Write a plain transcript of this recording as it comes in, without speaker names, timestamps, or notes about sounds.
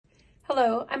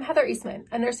Hello, I'm Heather Eastman,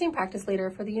 a nursing practice leader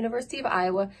for the University of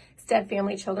Iowa Stead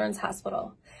Family Children's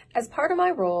Hospital. As part of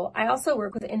my role, I also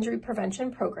work with the Injury Prevention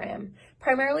Program,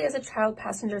 primarily as a Child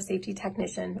Passenger Safety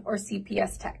Technician, or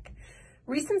CPS Tech.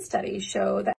 Recent studies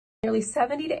show that nearly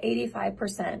 70 to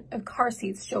 85% of car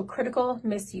seats show critical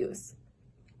misuse.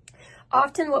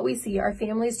 Often what we see are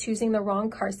families choosing the wrong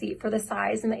car seat for the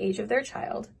size and the age of their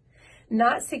child,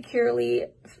 not securely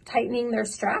tightening their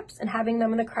straps and having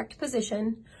them in the correct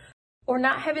position, or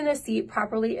not having the seat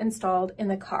properly installed in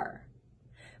the car.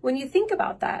 When you think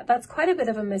about that, that's quite a bit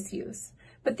of a misuse.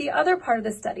 But the other part of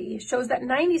the study shows that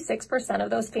 96% of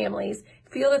those families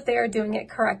feel that they are doing it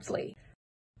correctly.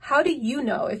 How do you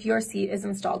know if your seat is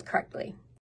installed correctly?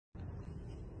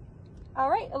 All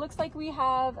right, it looks like we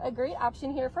have a great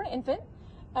option here for an infant,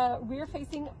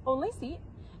 rear-facing only seat.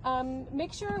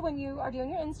 Make sure when you are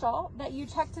doing your install that you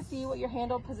check to see what your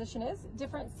handle position is.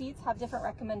 Different seats have different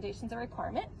recommendations or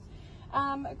requirement.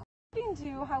 According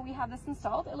to how we have this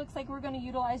installed, it looks like we're going to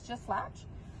utilize just latch.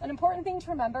 An important thing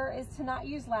to remember is to not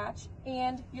use latch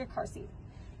and your car seat.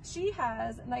 She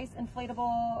has nice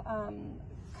inflatable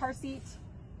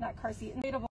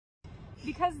inflatable.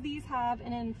 Because these have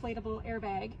an inflatable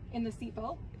airbag in the seat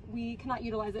belt, we cannot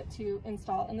utilize it to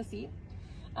install in the seat.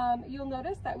 You'll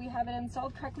notice that we have it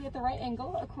installed correctly at the right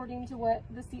angle according to what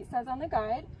the seat says on the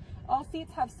guide. All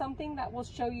seats have something that will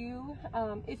show you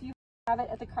if you have it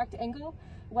at the correct angle,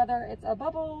 whether it's a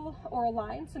bubble or a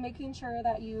line, so making sure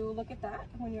that you look at that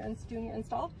when you're doing your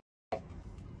install.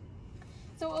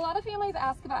 So a lot of families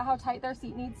ask about how tight their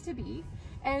seat needs to be,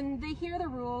 and they hear the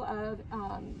rule of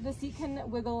the seat can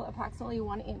wiggle approximately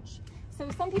 1 inch.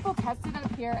 So some people test it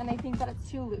up here and they think that it's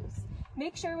too loose.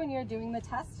 Make sure when you're doing the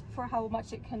test for how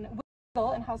much it can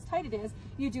wiggle and how tight it is,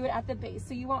 you do it at the base.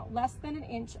 So you want less than 1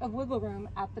 inch of wiggle room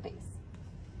at the base.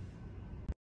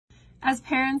 As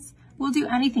parents, we'll do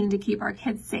anything to keep our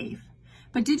kids safe.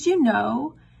 But did you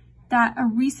know that a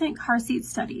recent car seat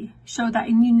study showed that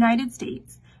in the United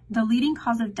States, the leading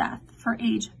cause of death for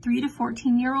age 3 to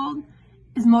 14-year-old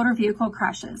is motor vehicle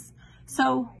crashes?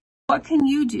 So what can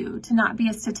you do to not be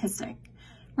a statistic?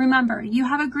 Remember, you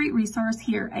have a great resource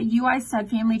here at UI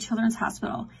Stead Family Children's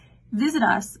Hospital. Visit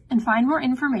us and find more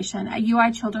information at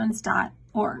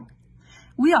uichildrens.org.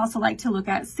 We also like to look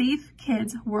at Safe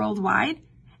Kids Worldwide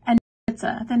and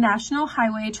NHTSA, the National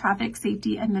Highway Traffic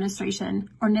Safety Administration,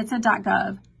 or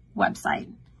NHTSA.gov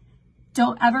website.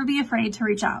 Don't ever be afraid to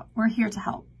reach out. We're here to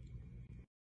help.